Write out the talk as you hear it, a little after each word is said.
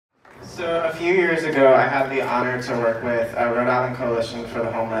So a few years ago, I had the honor to work with Rhode Island Coalition for the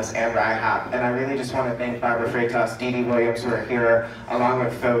Homeless and RIHAP, and I really just want to thank Barbara Freitas, Dee Dee Williams, who are here, along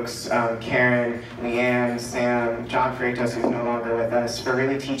with folks Karen, Leanne, Sam, John Freitas, who's no longer with us, for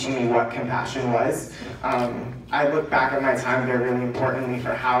really teaching me what compassion was. I look back at my time there really importantly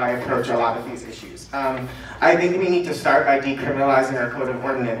for how I approach a lot of these issues. I think we need to start by decriminalizing our code of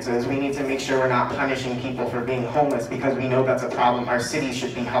ordinances. We need to make sure we're not punishing people for being homeless because we know that's a problem our city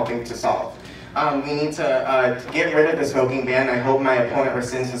should be helping to solve. We need to get rid of the smoking ban. I hope my opponent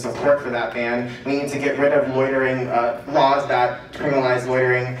rescinds his support for that ban. We need to get rid of loitering, laws that criminalize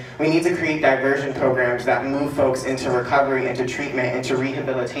loitering. We need to create diversion programs that move folks into recovery, into treatment, into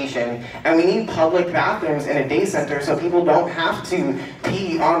rehabilitation. And we need public bathrooms in a day center so people don't have to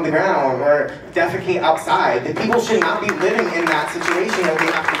pee on the ground or defecate outside. The people should not be living in that situation if they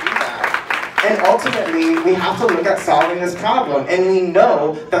have to do that. And ultimately, we have to look at solving this problem. And we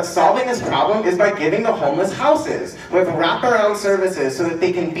know that solving this problem is by giving the homeless houses with wraparound services so that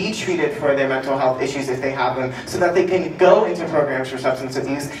they can be treated for their mental health issues if they have them, so that they can go into programs for substance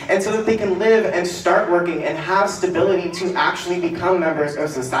abuse, and so that they can live and start working and have stability to actually become members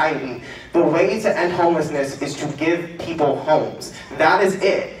of society. The way to end homelessness is to give people homes. That is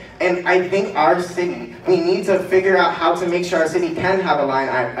it. And I think our city, we need to figure out how to make sure our city can have a line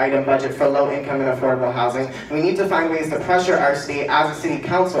item budget for low income and affordable housing. We need to find ways to pressure our state as a city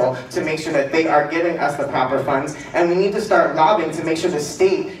council to make sure that they are giving us the proper funds. And we need to start lobbying to make sure the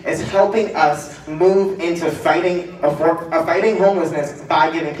state is helping us move into fighting homelessness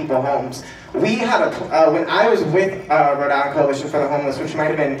by giving people homes. We had when I was with Rhode Island Coalition for the Homeless, which might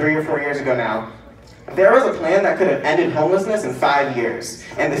have been 3 or 4 years ago now, there was a plan that could have ended homelessness in 5 years,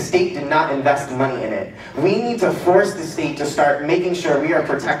 and the state did not invest money in it. We need to force the state to start making sure we are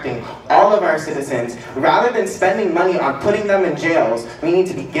protecting all of our citizens. Rather than spending money on putting them in jails, we need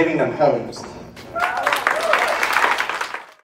to be giving them homes.